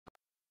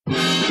The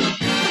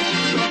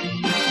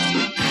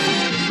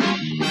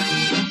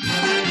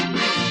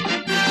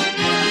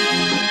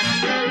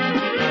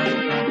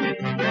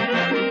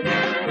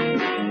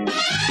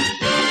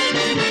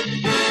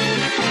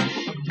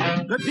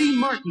Dean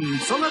Martin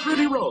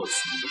Celebrity Roast,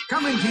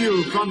 coming to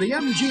you from the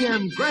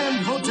MGM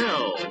Grand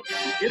Hotel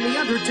in the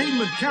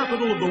entertainment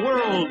capital of the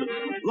world,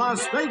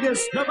 Las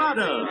Vegas,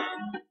 Nevada.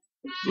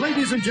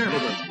 Ladies and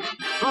gentlemen,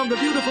 from the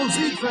beautiful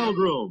Ziegfeld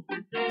Room,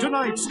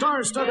 tonight's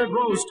star-studded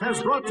roast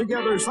has brought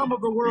together some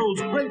of the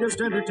world's greatest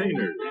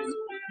entertainers.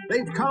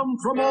 They've come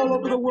from all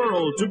over the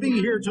world to be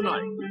here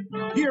tonight,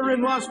 here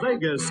in Las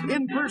Vegas,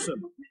 in person.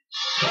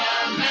 The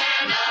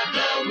Man of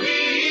the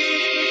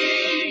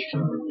Week!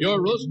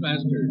 Your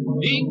roastmaster,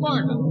 Dean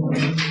Martin.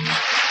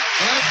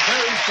 Tonight's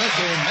very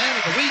special Man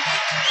of the Week,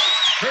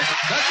 Kirk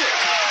Douglas.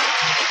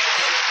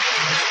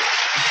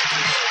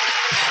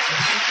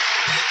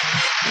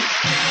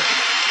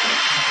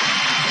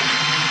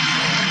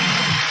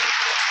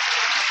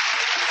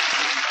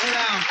 Sit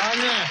down,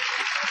 partner.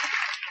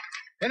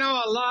 You know,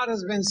 a lot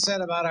has been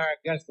said about our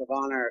guest of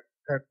honor,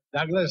 Kirk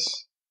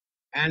Douglas,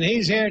 and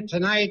he's here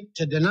tonight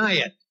to deny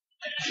it.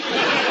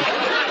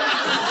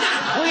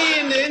 We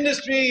in the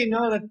industry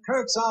know that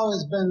Kirk's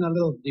always been a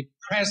little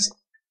depressed.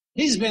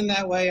 He's been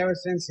that way ever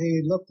since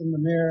he looked in the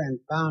mirror and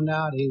found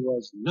out he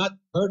was not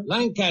Burt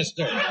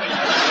Lancaster.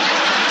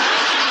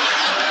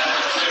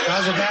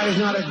 Because of that, he's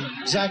not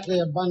exactly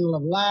a bundle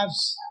of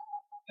laughs.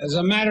 As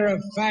a matter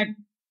of fact,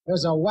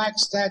 there's a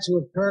wax statue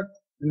of Kirk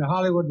in the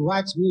Hollywood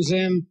Wax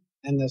Museum,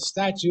 and the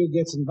statue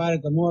gets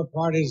invited to more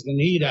parties than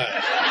he does.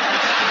 It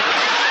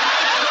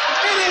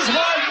is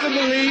hard to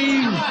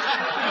believe.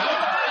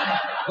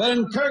 But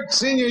in Kirk's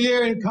senior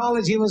year in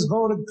college, he was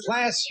voted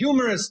class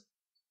humorist,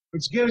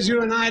 which gives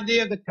you an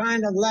idea of the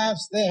kind of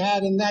laughs they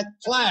had in that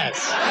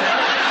class.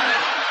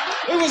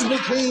 It was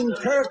between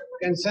Kirk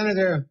and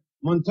Senator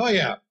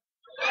Montoya.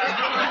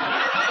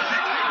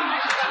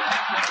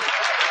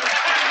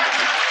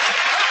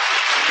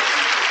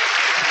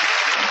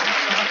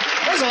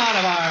 There's a lot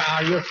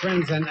of your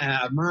friends and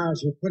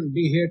admirers who couldn't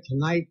be here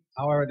tonight.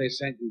 However, they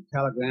sent you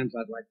telegrams.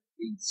 I'd like to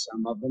read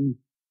some of them.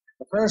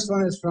 The first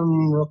one is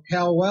from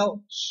Raquel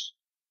Welch.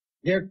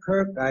 Dear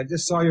Kirk, I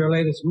just saw your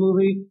latest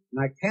movie,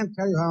 and I can't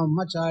tell you how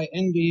much I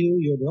envy you.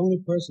 You're the only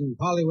person in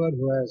Hollywood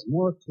who has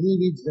more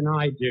cleavage than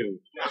I do.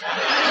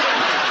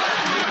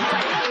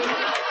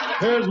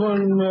 Here's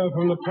one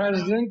from the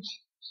President,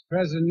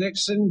 President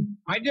Nixon.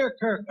 My dear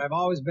Kirk, I've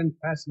always been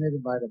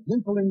fascinated by the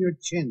dimple in your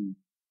chin.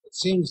 It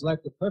seems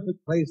like the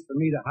perfect place for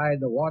me to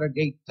hide the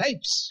Watergate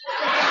tapes.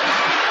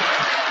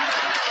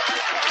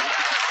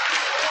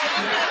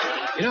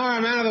 You know,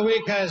 our Man of the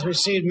Week has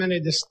received many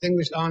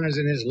distinguished honors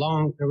in his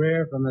long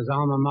career, from his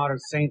alma mater,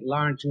 St.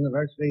 Lawrence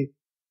University,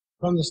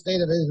 from the State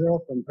of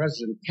Israel, from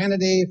President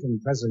Kennedy, from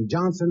President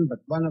Johnson, but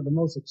one of the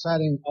most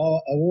exciting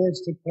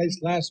awards took place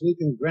last week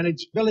in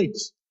Greenwich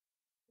Village.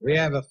 We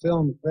have a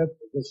film clip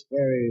of this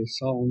very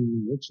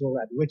solemn ritual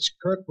at which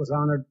Kirk was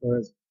honored for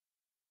his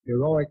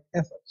heroic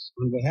efforts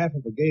on behalf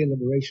of the Gay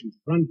Liberation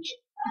Front.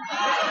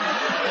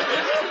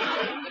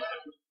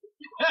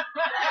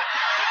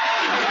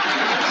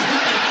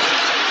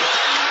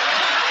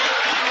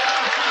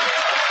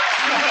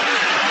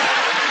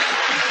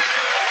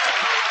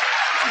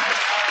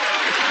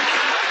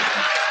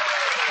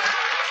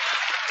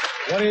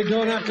 What are you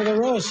doing after the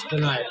roast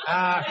tonight?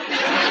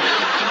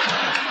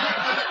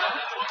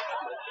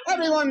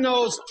 Everyone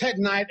knows Ted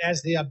Knight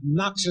as the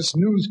obnoxious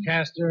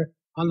newscaster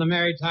on the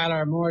Mary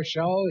Tyler Moore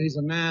Show. He's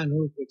a man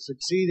who could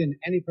succeed in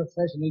any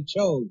profession he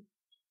chose.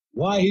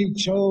 Why he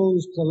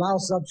chose to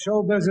louse up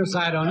show business,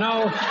 I don't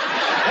know.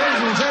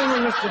 Ladies and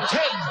gentlemen, Mr.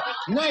 Ted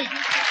Knight.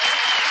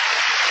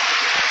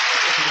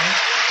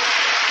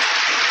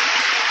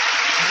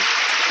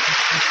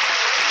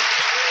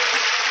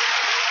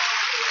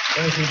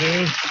 Thank you,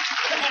 Dean.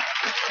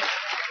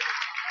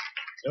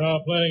 You know,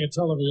 playing a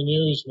television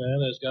newsman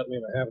has got me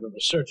in the habit of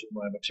researching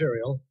my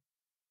material.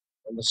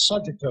 On the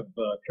subject of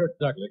Kirk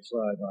Douglas,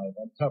 I've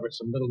uncovered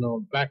some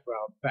little-known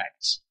background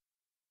facts.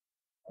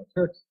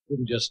 Kirk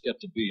didn't just get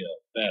to be a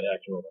bad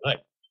actor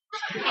overnight.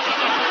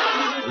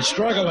 He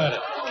struggled at it.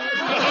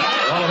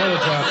 A lot of other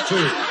jobs,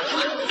 too.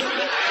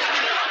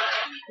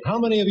 How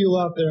many of you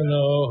out there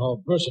know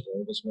how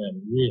versatile this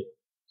man really is?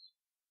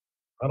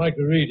 I'd like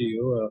to read to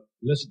you a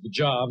list of the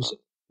jobs that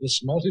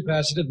this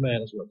multifaceted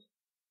man has worked.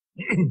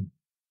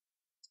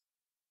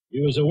 He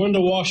was a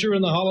window washer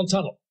in the Holland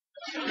Tunnel.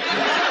 He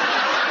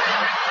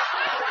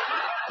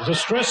was a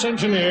stress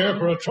engineer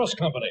for a truss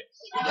company.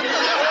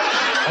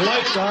 A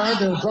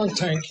lifeguard in a drunk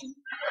tank.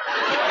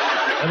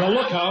 And a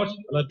lookout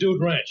on a dude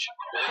ranch.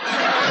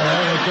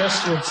 The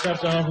guests would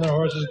step down from their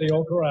horses at the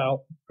old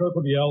corral. Kirk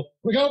would yell,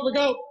 "Look out, look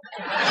out!"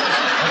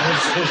 That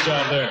was his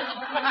job there.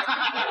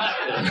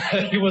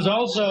 He was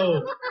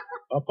also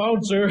a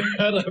bouncer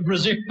at a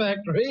brazier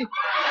factory.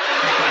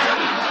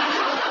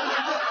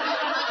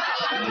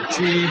 He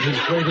achieved his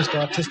greatest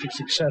artistic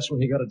success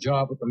when he got a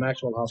job with the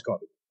Maxwell House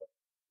Coffee.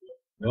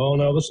 You all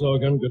know the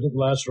slogan, good to the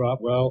last drop.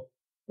 Well,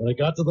 when it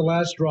got to the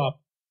last drop,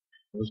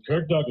 it was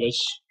Kirk Douglas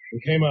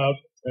and came out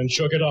and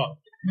shook it off.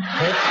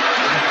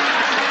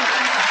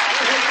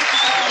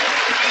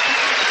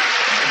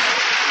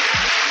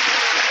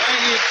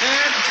 Thank you,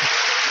 Ted.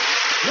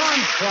 Ron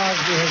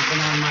Crosby has been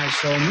on my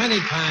show many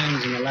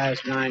times in the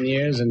last 9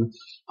 years, and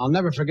I'll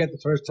never forget the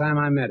first time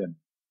I met him.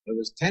 It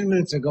was 10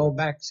 minutes ago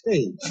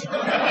backstage.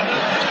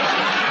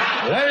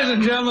 Ladies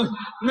and gentlemen,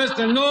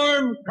 Mr.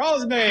 Norm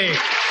Crosby.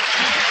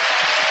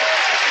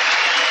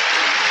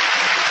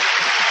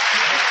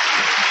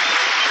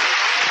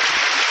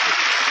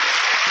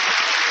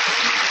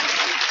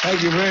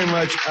 Thank you very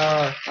much.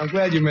 I'm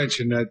glad you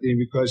mentioned that, Dean,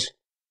 because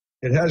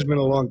it has been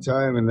a long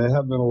time, and there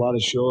have been a lot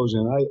of shows,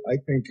 and I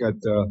think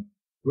that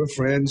we're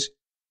friends,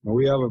 and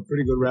we have a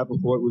pretty good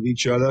rapport with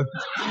each other.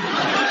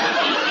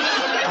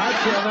 I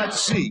cannot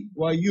see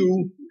why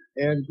you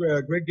and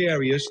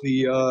Gregarious,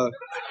 the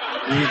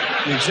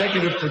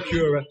executive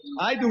procurer,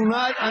 I do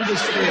not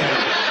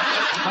understand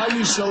how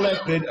you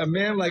selected a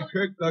man like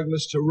Kirk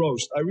Douglas to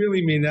roast. I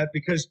really mean that,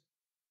 because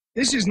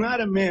this is not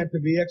a man to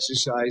be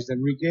exercised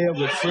and regaled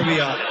with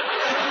frivolity.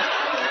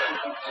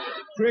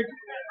 Kirk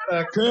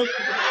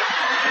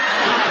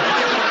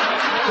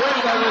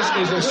Douglas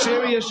is a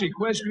serious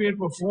equestrian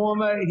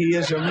performer. He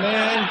is a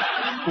man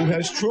who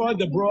has trod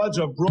the broads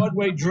of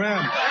Broadway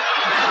drama.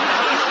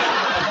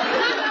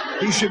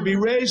 He should be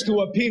raised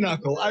to a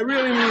pinnacle. I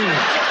really mean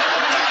it.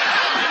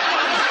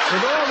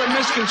 With all the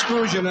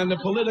misconstruction and the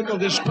political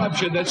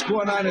disruption that's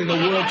going on in the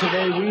world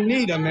today, we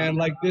need a man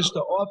like this to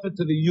offer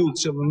to the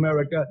youths of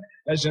America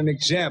as an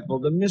example.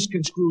 The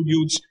misconstrued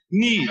youths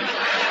need.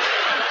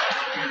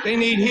 They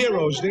need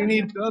heroes. They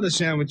need other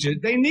sandwiches.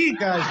 They need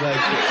guys like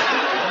this.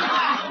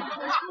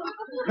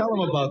 Tell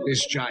him about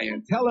this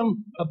giant. Tell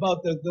him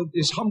about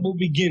his humble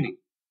beginning.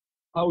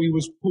 How he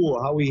was poor.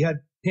 How he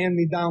had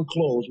hand-me-down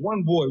clothes.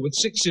 One boy with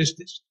 6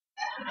 sisters.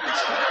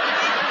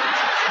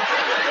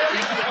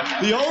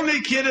 The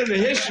only kid in the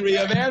history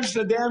of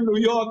Amsterdam, New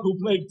York, who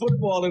played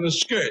football in a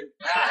skirt.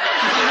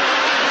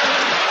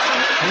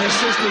 And his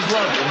sisters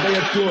loved him. They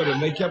adored him.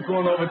 They kept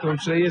going over to him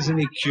and saying, "Isn't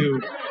he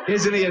cute?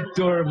 Isn't he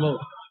adorable?"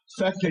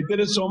 In fact, they did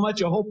it so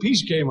much, a whole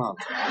piece came out.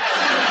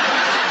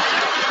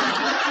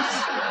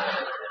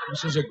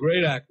 This is a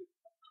great actor.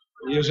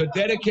 He is a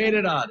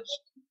dedicated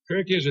artist.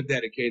 Kirk is a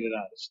dedicated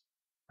artist.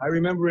 I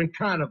remember in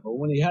Carnival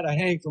when he had to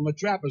hang from a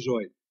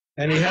trapezoid,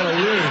 and he had to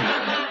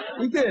learn.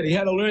 He did. He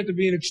had to learn to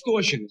be an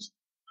extortionist.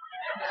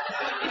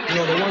 You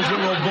know, the ones with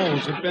no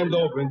bones that bend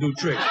over and do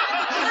tricks.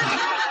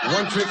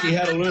 One trick he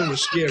had to learn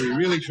was scary,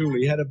 really,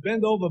 truly. He had to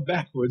bend over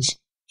backwards,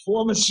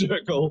 form a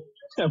circle,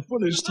 and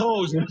put his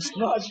toes in his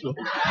nostrils.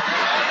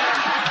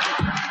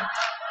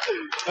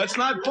 That's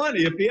not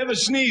funny. If he ever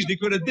sneezed, he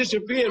could have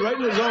disappeared right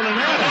in his own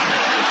anatomy.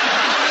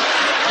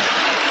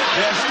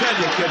 Yes, tell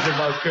you kids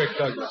about Kirk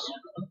Douglas.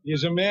 He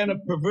is a man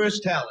of perverse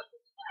talent,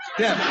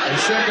 depth, and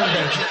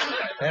circumvention.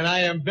 And I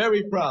am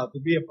very proud to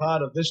be a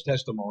part of this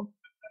testimony.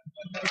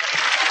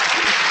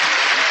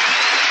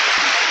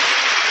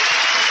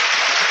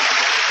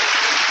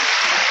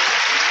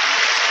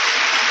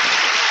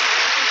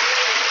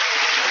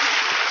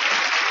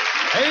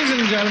 Ladies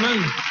and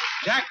gentlemen,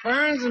 Jack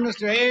Burns and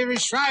Mr. Avery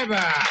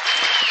Schreiber.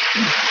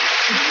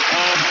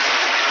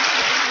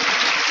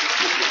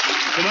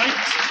 Tonight,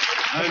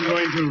 I'm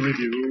going to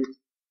review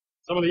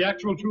some of the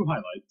actual true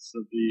highlights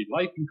of the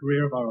life and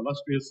career of our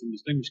illustrious and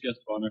distinguished guest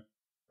of honor,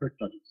 Kirk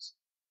Douglas,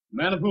 a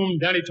man of whom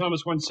Danny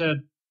Thomas once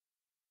said,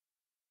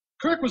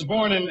 "Kirk was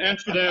born in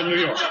Amsterdam, New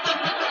York."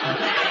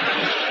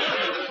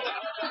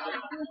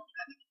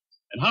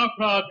 And how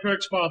proud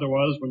Kirk's father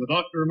was when the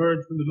doctor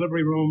emerged from the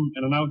delivery room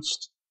and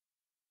announced,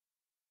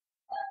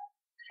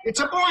 "It's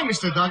a boy,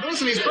 Mr. Douglas,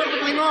 and he's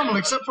perfectly normal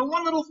except for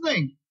one little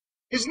thing.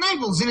 His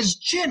navel's in his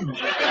chin."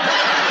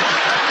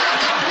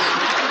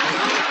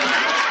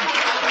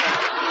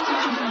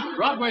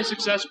 Broadway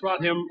success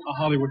brought him a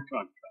Hollywood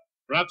contract.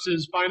 Perhaps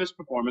his finest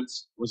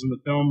performance was in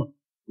the film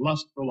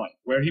Lust for Life,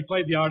 where he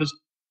played the artist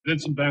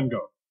Vincent van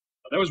Gogh.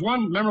 There was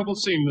one memorable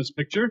scene in this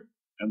picture,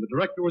 and the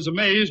director was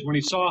amazed when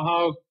he saw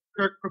how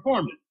Kirk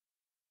performed it.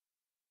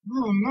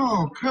 "Oh,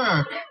 no,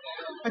 Kirk.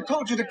 I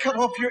told you to cut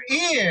off your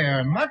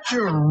ear, not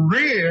your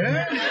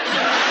rear."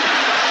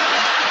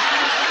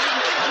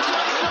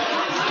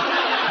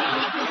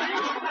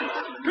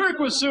 Kirk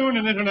was soon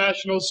an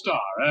international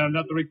star, and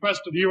at the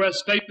request of the U.S.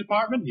 State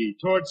Department, he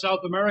toured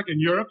South America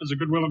and Europe as a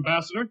goodwill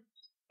ambassador.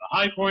 The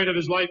high point of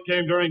his life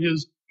came during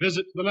his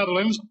visit to the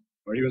Netherlands,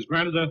 where he was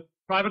granted a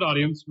private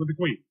audience with the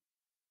Queen.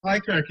 "Hi,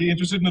 Kirk. Are you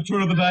interested in a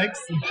tour of the dikes?"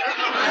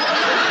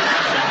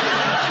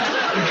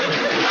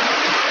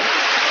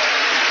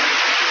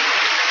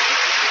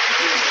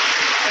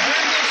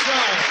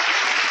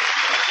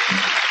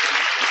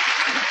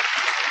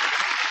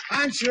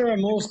 I'm sure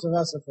most of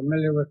us are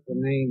familiar with the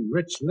name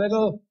Rich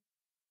Little.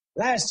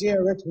 Last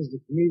year, Rich was the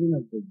comedian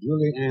of the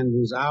Julie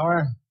Andrews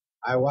Hour.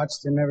 I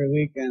watched him every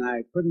week, and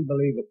I couldn't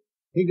believe it.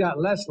 He got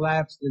less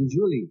laughs than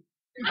Julie.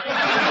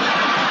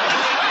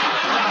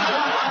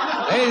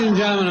 Ladies and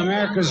gentlemen,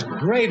 America's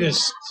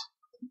greatest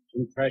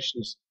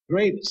impressionist,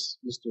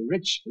 Mr.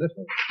 Rich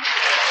Little.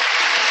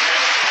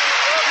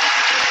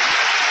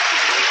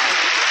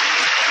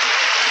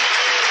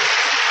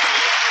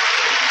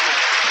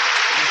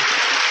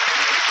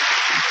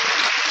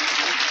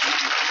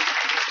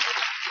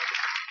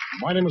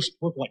 My name is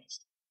Kirk Douglas.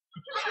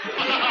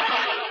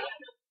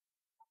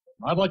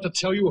 I'd like to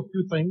tell you a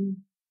few things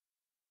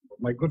with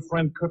my good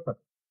friend Kirk.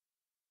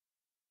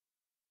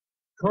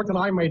 Kirk and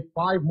I made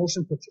 5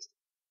 motion pictures.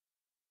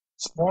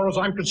 As far as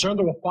I'm concerned,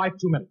 there were 5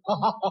 too many.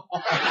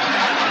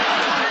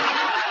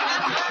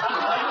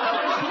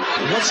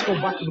 Let's go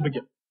back to the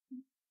beginning.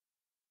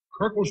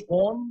 Kirk was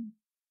born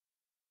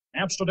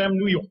in Amsterdam,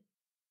 New York.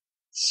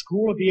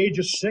 School at the age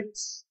of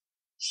 6.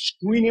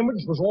 Screen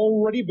image was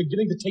already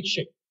beginning to take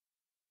shape.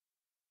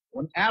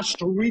 When asked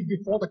to read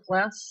before the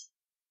class,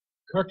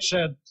 Kirk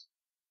said,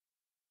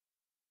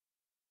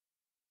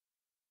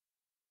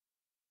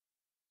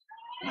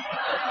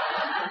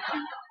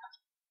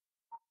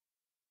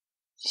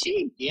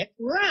 "See Dick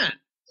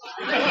run.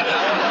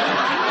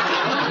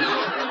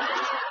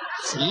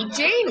 See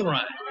Jane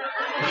run.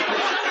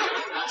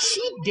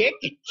 See Dick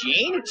and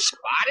Jane and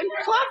Spot and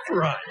Puff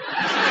run."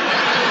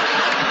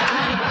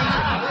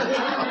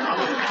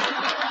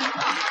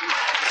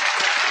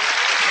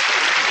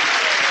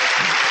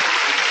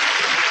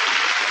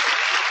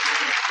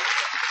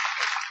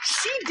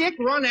 See Dick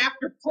run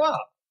after Puff.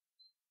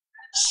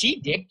 See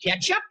Dick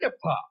catch up to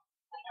Puff.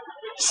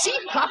 See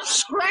Puff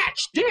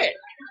scratch Dick.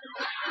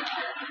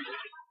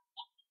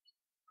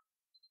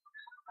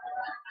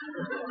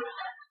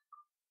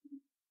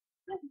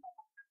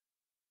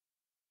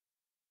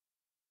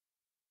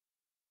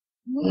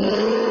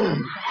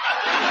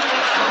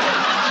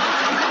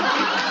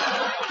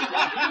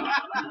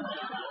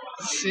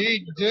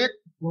 See Dick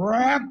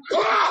grab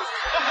Puff.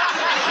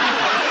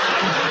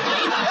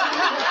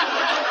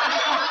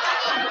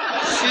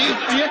 See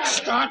Dick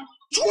start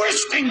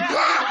twisting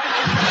Puff.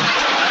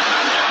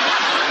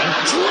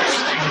 And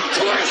twisting.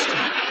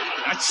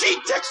 Now see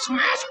Dick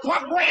smash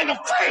Puff right in the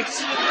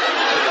face.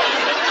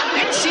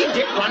 And see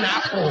Dick run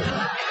out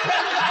over.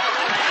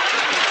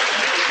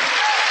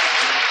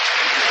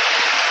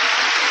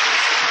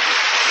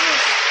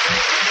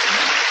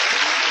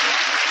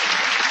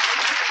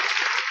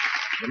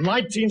 In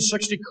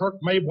 1960, Kirk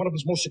made one of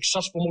his most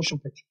successful motion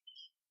pictures.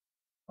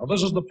 Now,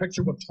 this is the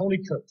picture with Tony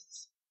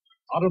Curtis,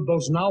 out of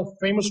those now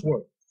famous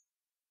words.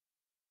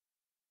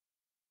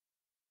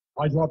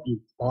 "I love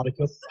you,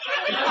 Spartacus."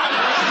 Good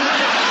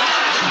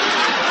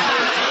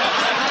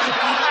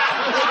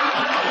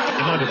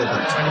night,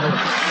 everybody. Thank you very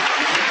much.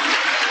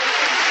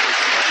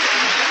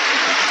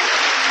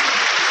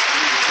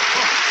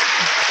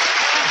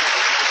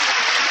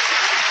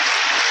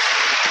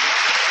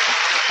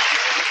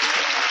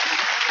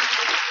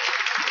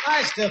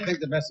 I still think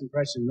the best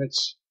impression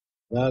Rich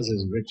does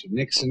is Richard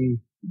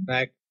Nixon. In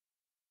fact,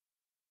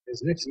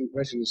 his Nixon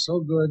impression is so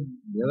good,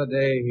 the other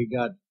day he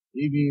got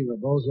E.B.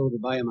 Rebozo to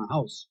buy him a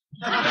house.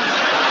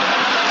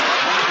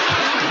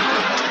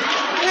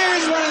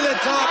 Here's one of the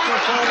top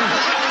recording.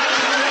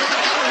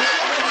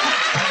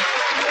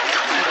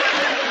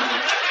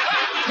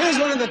 Here's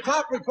one of the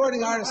top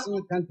recording artists in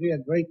the country, a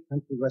great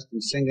country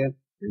western singer,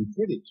 and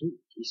pretty too.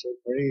 She's so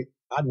pretty,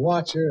 I'd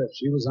watch her if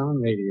she was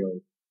on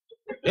radio.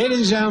 Ladies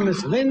and gentlemen,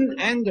 Miss Lynn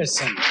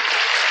Anderson.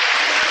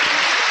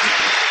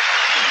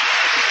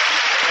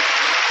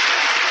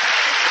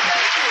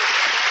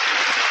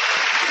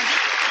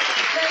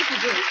 Thank you,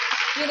 Bruce.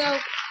 You know,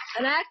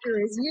 an actor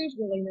is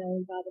usually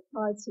known by the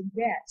parts he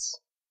gets,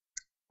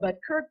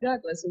 but Kirk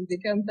Douglas has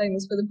become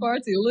famous for the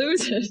parts he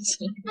loses.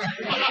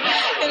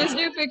 In his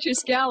new picture,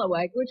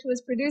 Scalawag, which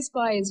was produced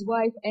by his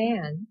wife,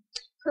 Anne,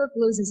 Kirk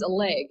loses a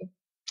leg.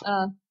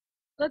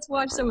 Let's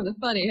watch some of the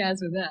fun he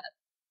has with that.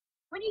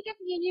 When are you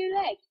getting your new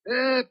leg?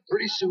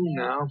 Pretty soon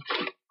now.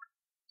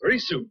 Pretty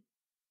soon.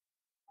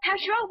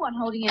 How's your old one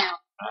holding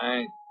out?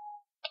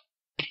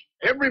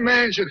 Every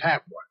man should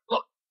have one.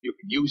 Look, you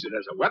can use it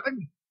as a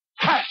weapon.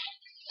 Ha!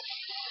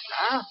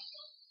 Huh?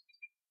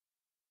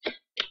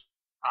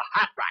 A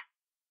hat rack.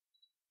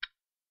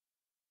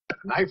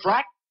 Knife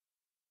rack.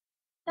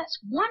 That's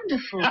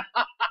wonderful.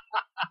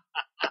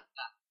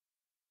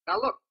 Now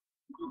look.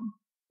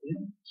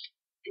 You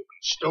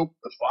can stoke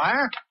the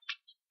fire.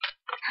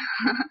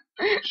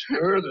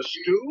 Stir the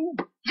stew.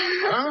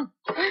 Huh?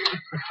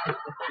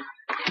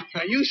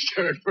 Now you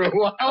stir it for a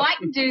while. Oh, I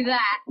can do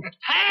that.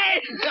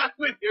 Hey, not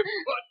with your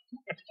foot.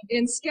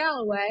 In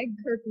Scalawag,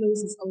 Kirk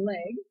loses a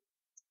leg.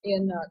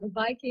 In The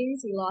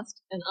Vikings, he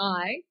lost an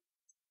eye.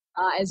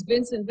 As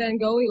Vincent Van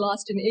Gogh, he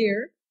lost an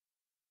ear.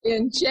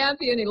 In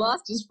Champion, he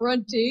lost his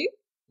front teeth.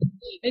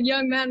 In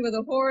Young Man with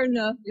a Horn,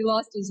 he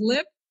lost his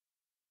lip.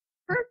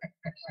 Kirk,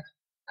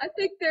 I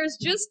think there's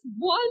just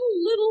one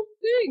little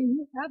thing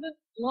you haven't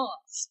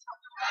lost.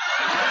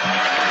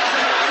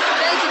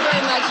 Thank you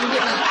very much, and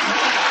good night.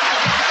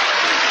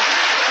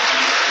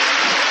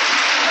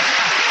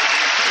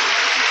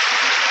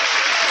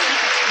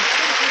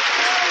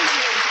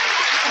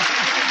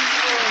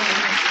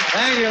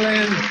 Thank you,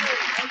 Lynn.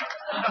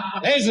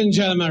 Ladies and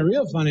gentlemen, a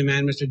real funny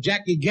man, Mr.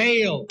 Jackie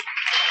Gayle.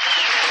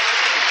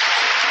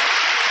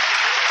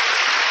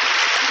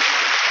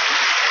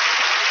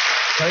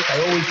 Kirk, I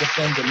always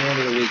defend the man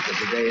of the week of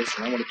the day, and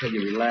I want to tell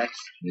you, relax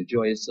and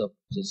enjoy yourself.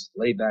 Just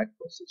lay back,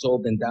 because it's all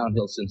been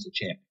downhill since the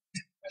champion.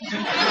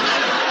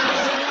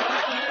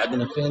 I've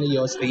been a fan of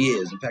yours for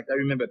years. In fact, I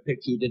remember a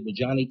picture you did with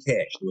Johnny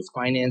Cash that was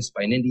financed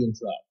by an Indian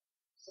tribe.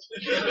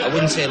 I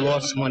wouldn't say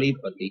lost money,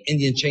 but the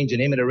Indians changed the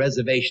name of the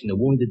reservation to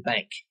Wounded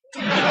Bank.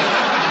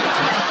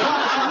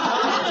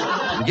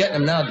 I'm getting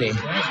them now, Dean.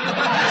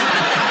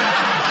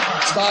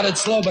 Started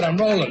slow, but I'm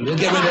rolling. We'll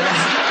get rid of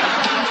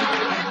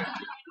that.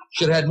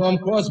 Should have had Norm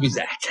Crosby's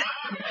act.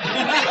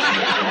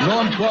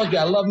 Norm Crosby,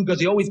 I love him because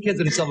he always kids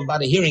himself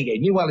about a hearing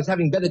aid. Meanwhile, he's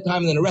having better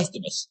time than the rest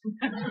of us.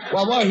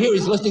 While we're here,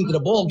 he's listening to the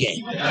ball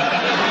game.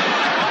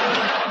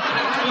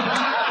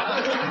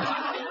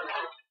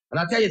 And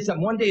I'll tell you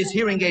something. One day his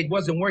hearing aid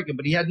wasn't working,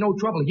 but he had no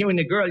trouble hearing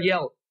the girl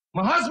yell,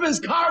 "My husband's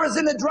car is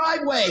in the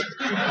driveway."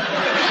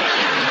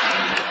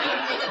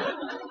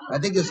 I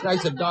think it's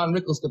nice of Don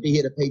Rickles to be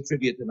here to pay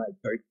tribute tonight,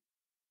 Kurt.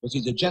 Because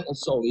he's a gentle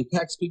soul. He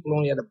attacks people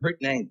only out of hurt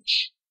and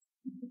anguish.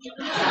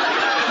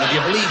 And if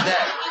you believe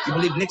that, you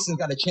believe Nixon's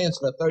got a chance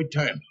for a third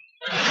term.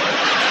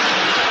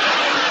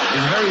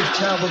 He's a very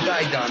charitable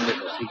guy, Don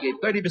Rickles. He gave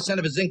 30%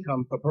 of his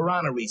income for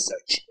piranha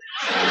research.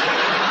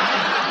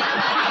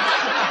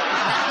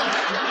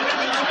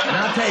 And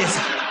I'll tell you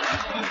something.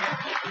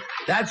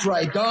 That's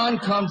right. Don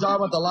comes out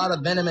with a lot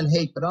of venom and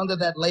hate, but under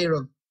that layer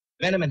of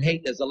venom and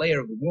hate, there's a layer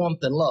of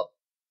warmth and love.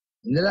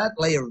 And in that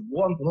layer of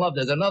warmth and love,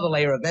 there's another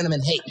layer of venom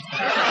and hate.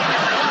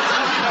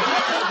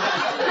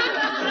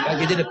 Like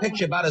he did a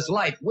picture about his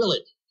life,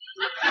 Willard.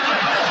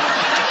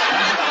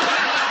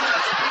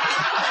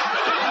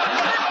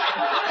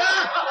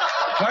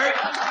 Kurt,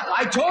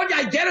 I told you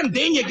I'd get him,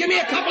 Dean. You give me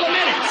a couple of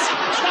minutes.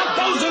 Stop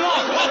dozing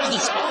off. Watch the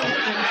song.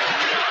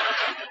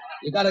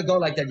 You gotta go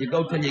like that. You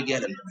go till you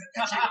get him.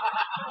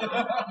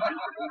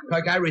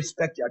 Kirk, I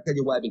respect you. I'll tell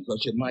you why,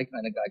 because you're my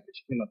kind of guy, because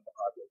you came up the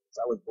hard way.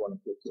 I was born a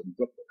poor kid in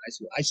Brooklyn.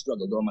 I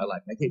struggled all my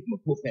life. I came from a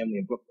poor family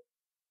in Brooklyn.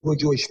 Poor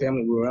Jewish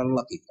family. We were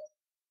unlucky.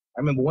 I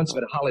remember once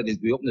for the holidays,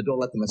 we opened the door,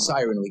 let the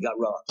Messiah in, and we got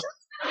robbed.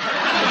 That's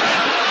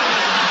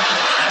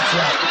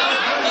right.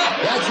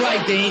 That's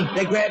right, Dean.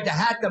 They grabbed the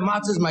hat, the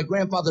matzahs, my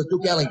grandfather's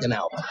Duke Ellington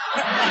album.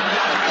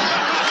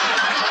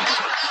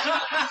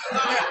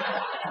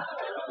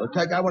 Well,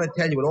 Kirk, I want to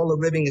tell you, with all the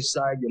ribbing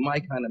aside, you're my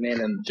kind of man,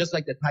 and just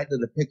like the title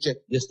of the picture,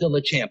 you're still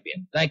a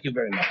champion. Thank you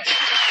very much.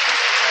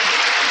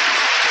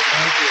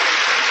 Thank you.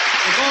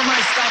 Take all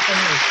my stuff in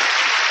here.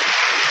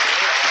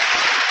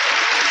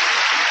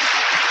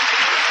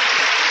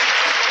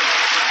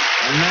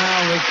 And now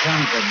we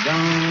come to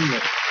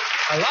Don.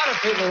 A lot of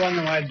people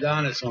wonder why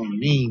Don is so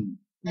mean.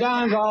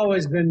 Don's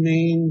always been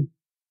mean.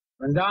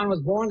 When Don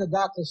was born, the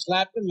doctor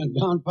slapped him, and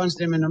Don punched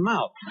him in the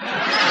mouth.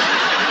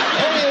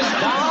 Here is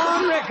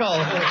Don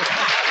Rickles.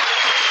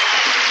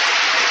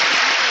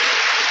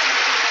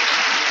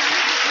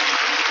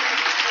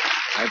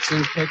 I've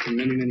seen Kirk in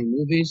many, many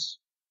movies.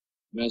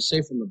 And I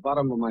say from the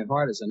bottom of my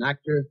heart, as an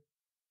actor,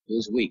 he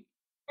was weak.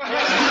 But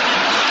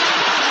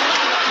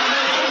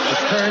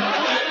Kirk,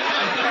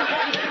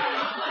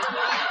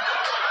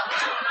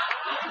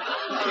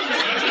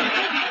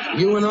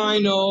 you and I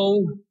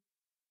know,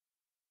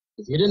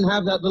 if you didn't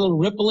have that little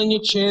ripple in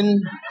your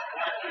chin,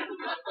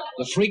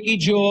 the freaky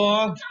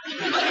jaw,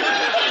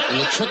 and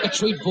the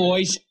trick-or-treat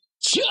voice,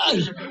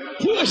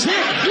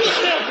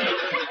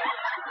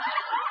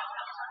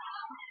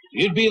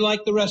 you'd be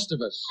like the rest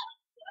of us.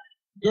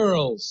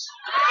 Girls.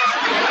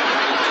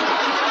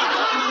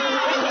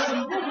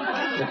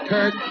 But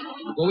Kirk,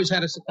 you've always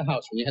had us at the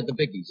house when you had the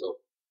biggies over.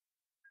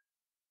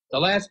 The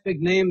last big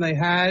name they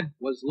had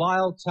was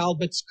Lyle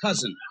Talbot's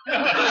cousin.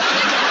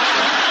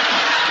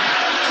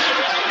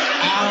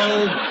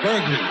 Al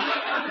Bergman.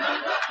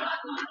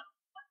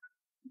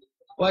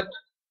 But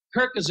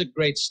Kirk is a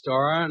great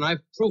star, and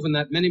I've proven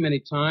that many, many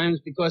times,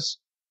 because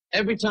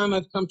every time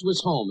I've come to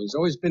his home, he's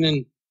always been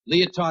in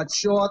leotard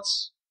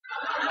shorts,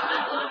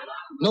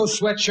 no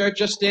sweatshirt,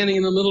 just standing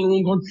in the middle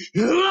room going,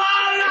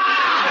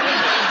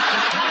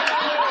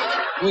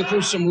 we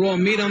threw some raw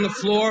meat on the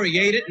floor, he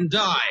ate it and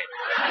died.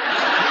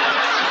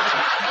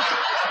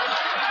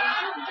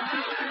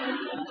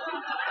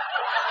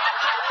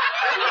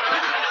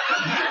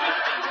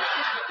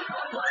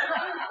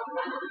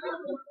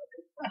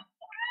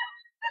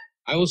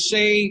 I will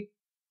say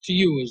to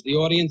you, as the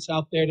audience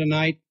out there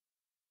tonight,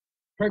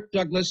 Kirk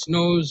Douglas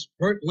knows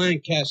Burt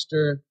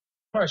Lancaster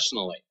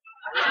personally.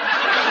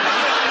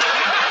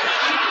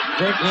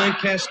 Burt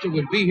Lancaster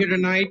would be here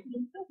tonight,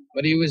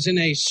 but he was in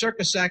a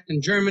circus act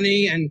in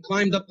Germany and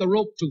climbed up the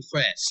rope too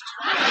fast.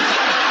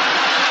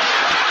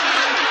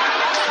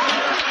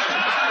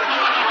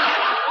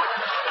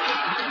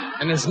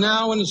 And is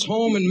now in his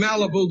home in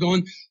Malibu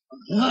going,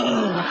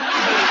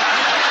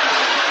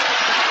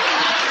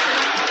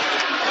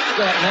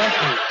 Stop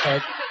laughing,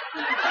 Kirk.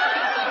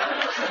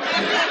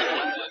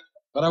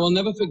 But I will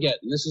never forget,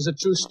 and this is a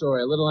true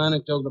story, a little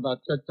anecdote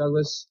about Kirk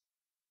Douglas.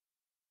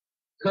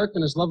 Kirk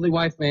and his lovely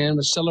wife, Ann,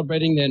 were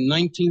celebrating their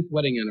 19th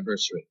wedding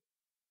anniversary.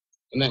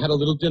 And they had a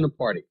little dinner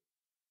party.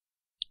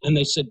 And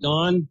they said,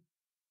 Don,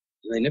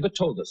 they never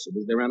told us it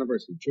was their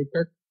anniversary. True,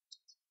 Kirk?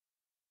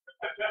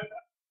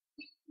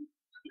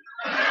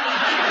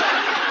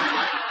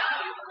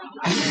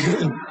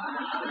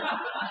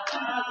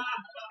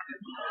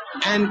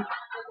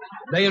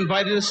 They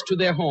invited us to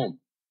their home.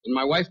 And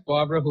my wife,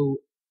 Barbara, who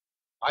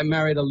I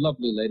married a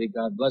lovely lady,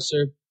 God bless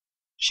her,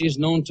 she's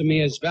known to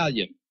me as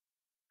Valiant.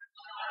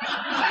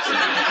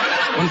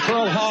 When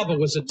Pearl Harbor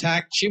was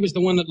attacked, she was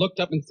the one that looked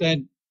up and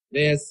said,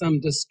 "There's some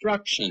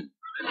destruction."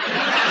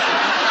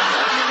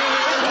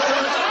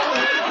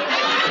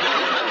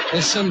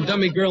 There's some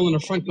dummy girl in the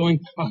front going,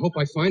 "I hope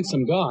I find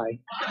some guy."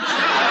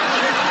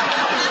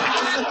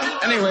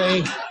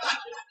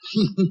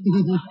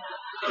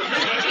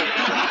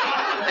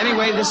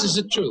 Anyway, this is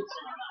the truth.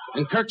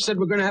 And Kirk said,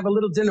 "We're going to have a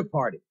little dinner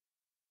party."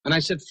 And I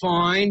said,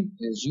 "Fine,"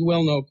 as you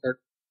well know, Kirk.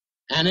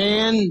 And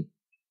Ann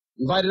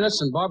invited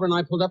us, and Barbara and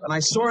I pulled up, and I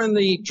saw her in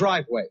the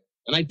driveway.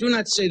 And I do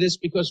not say this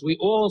because we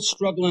all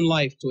struggle in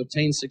life to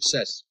attain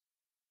success.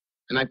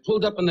 And I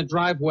pulled up in the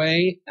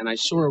driveway, and I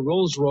saw a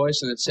Rolls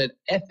Royce, and it said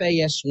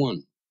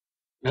FAS1.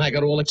 And I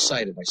got all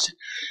excited. I said,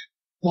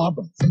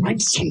 "Barbara,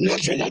 Frank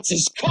Sinatra, that's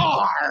his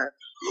car!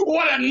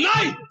 What a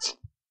night!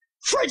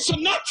 Frank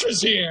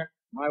Sinatra's here!"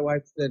 My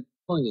wife said,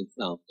 "Pull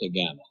yourself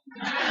together."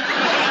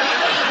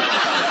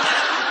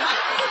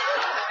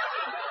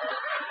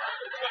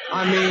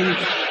 I mean,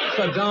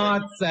 for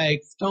God's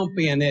sakes, don't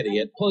be an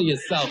idiot. Pull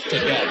yourself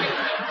together.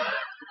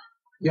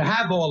 You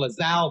have all his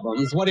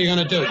albums. What are you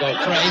going to do, go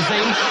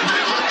crazy?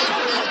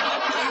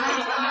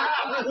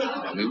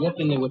 We walked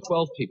in, there were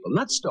 12 people,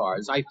 not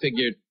stars. I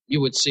figured you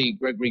would see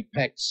Gregory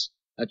Peck's,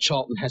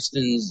 Charlton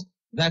Heston's,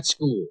 that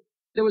school.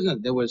 There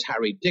was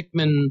Harry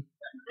Dickman,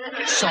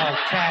 Saul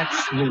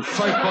Katz, Lou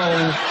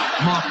Ferco,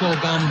 Marco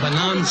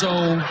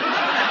Gambonanzo,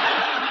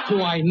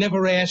 who I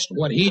never asked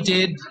what he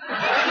did,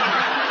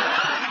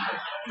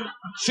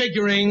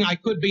 figuring I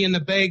could be in the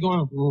bay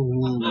going,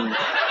 ooh.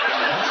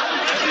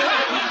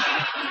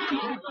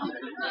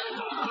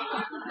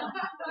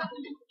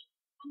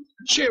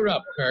 Cheer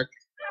up, Kirk.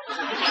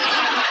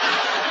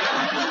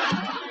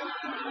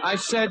 I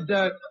said,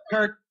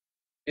 "Kirk,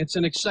 it's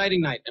an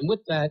exciting night." And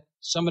with that,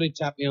 somebody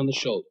tapped me on the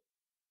shoulder.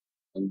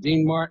 And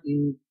Dean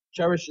Martin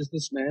cherishes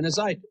this man as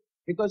I do.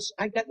 Because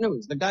I got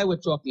news. The guy we're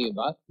talking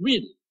about,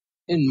 really,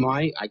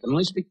 I can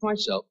only speak for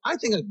myself, I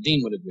think that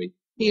Dean would agree.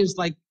 He is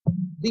like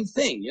the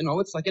thing,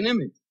 it's like an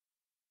image.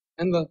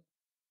 And the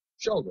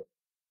shoulder.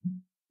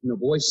 And the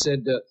voice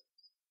said,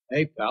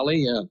 "Hey,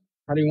 Pally,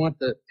 how do you want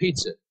the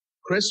pizza?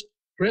 Crisp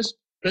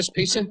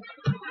pizza?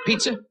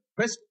 Pizza?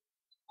 Crisp?"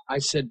 I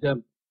said,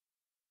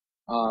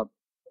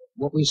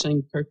 "What were you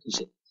saying, Kirk?" He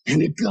said,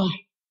 "And the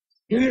guy,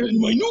 in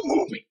my new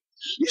movie,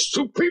 these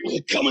two people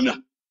are coming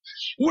up.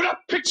 What a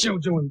picture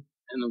doing?"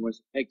 And there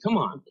was, "Hey, come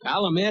on,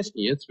 pal, I'm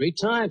asking you 3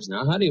 times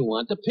now, how do you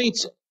want the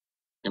pizza?"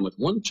 And with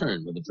one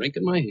turn, with a drink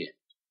in my hand,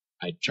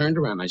 I turned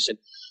around, I said,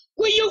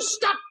 "Will you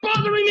stop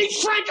bothering me,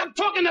 Frank? I'm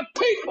talking to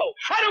people.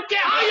 I don't care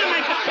how you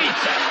make the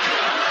pizza."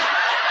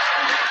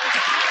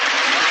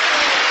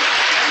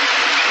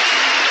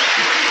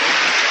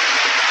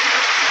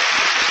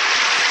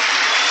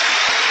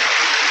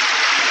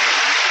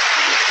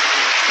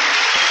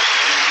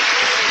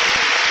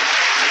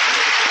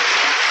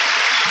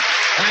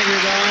 Thank you,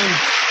 Don.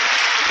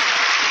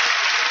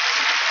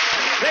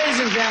 Ladies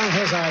and gentlemen,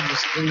 here's our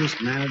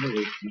distinguished man of the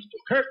week, Mr.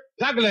 Kirk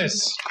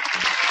Douglas.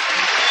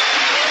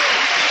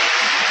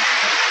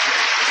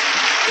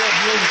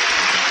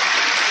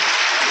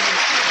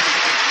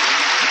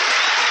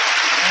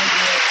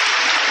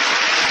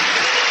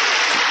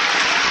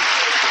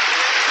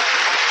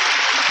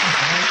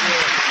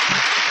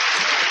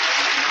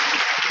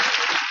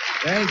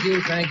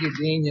 Thank you,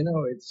 Dean.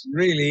 It's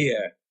really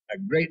a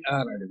great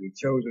honor to be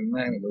chosen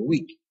man of the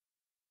week.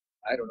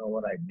 I don't know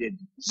what I did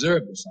to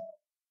deserve this honor,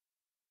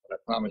 but I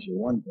promise you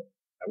one thing.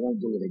 I won't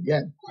do it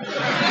again.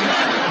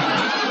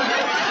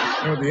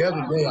 The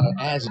other day I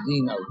asked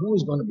Dean who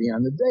was going to be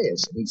on the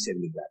dais. And he said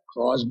we got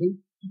Crosby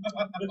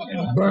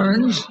and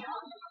Burns.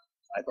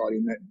 I thought he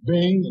meant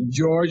Bing and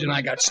George, and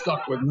I got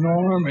stuck with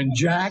Norm and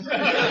Jack.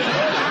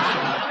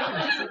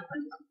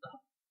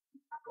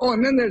 Oh,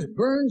 and then there's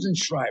Burns and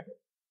Schreiber.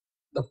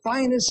 The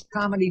finest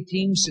comedy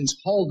team since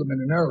Haldeman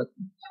and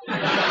Ehrlichman.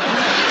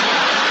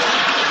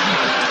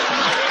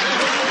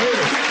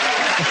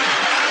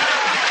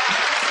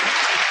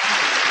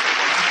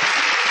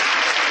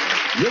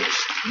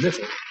 Rich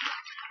Little,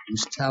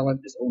 whose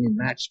talent is only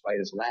matched by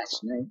his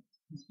last name.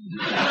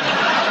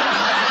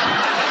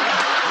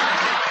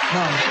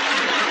 No,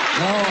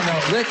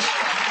 Rich.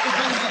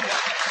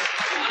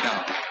 No.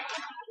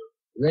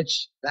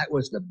 Rich, that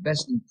was the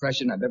best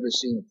impression I've ever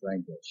seen of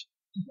Frank Ocean.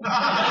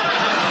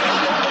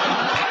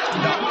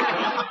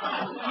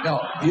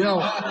 No,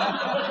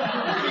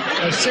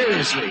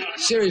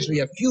 seriously,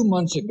 a few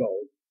months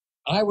ago,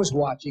 I was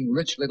watching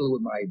Rich Little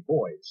with my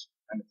boys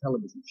on a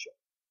television show.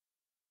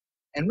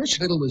 And Rich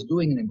Little was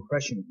doing an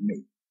impression of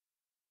me.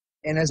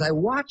 And as I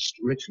watched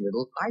Rich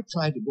Little, I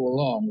tried to go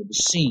along with the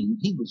scene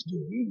he was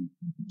doing.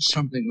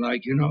 Something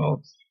like,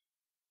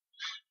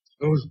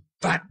 those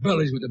fat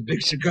bellies with the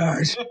big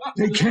cigars.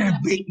 They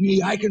can't beat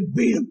me. I can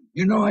beat them.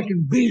 I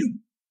can beat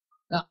them.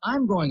 Now,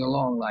 I'm going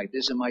along like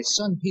this, and my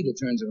son Peter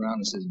turns around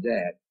and says,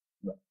 "Dad,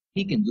 look,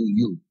 he can do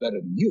you better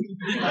than you."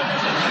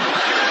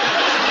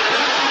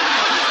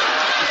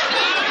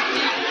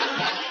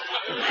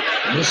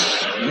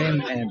 Miss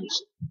Lynn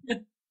Anderson.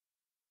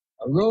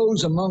 A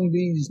rose among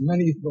these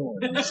many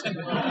thorns.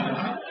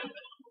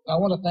 I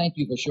want to thank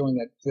you for showing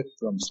that clip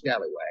from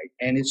Scallywag,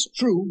 and it's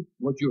true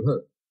what you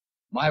heard.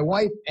 My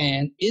wife,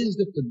 Ann, is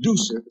the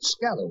producer of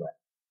Scallywag.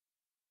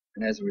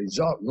 And as a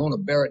result, Lona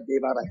Barrett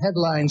gave out a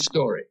headline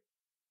story.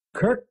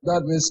 Kirk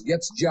Douglas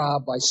gets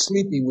job by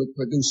sleeping with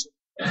producer.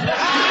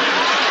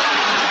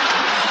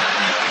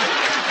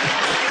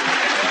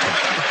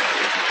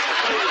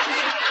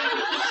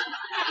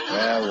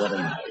 Well,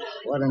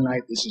 what a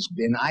night this has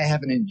been. I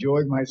haven't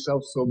enjoyed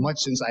myself so much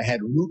since I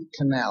had root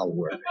canal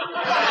work.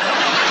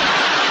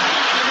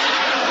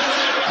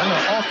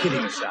 All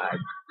kidding aside,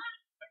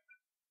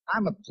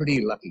 I'm a pretty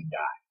lucky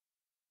guy.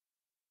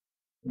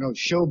 You know,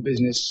 show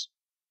business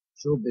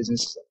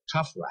is a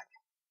tough racket.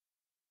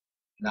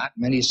 Not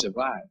many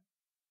survive.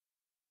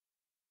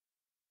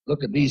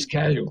 Look at these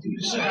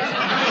casualties.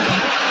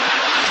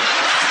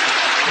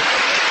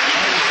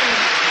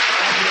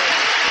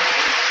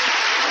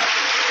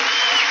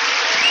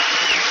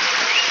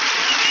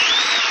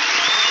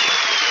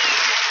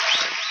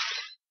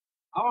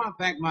 I want to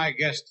thank my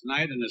guest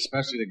tonight, and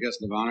especially the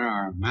guest of honor,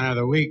 our man of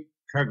the week,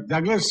 Kirk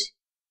Douglas.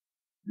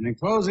 And in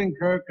closing,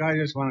 Kirk, I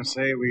just want to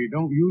say we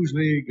don't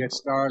usually get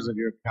stars of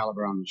your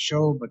caliber on the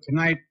show, but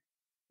tonight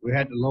we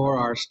had to lower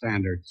our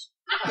standards.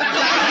 Now,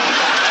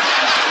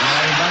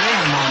 everybody,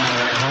 I'm on my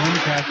way home.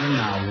 Catherine,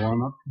 now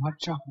warm up hot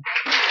chocolate.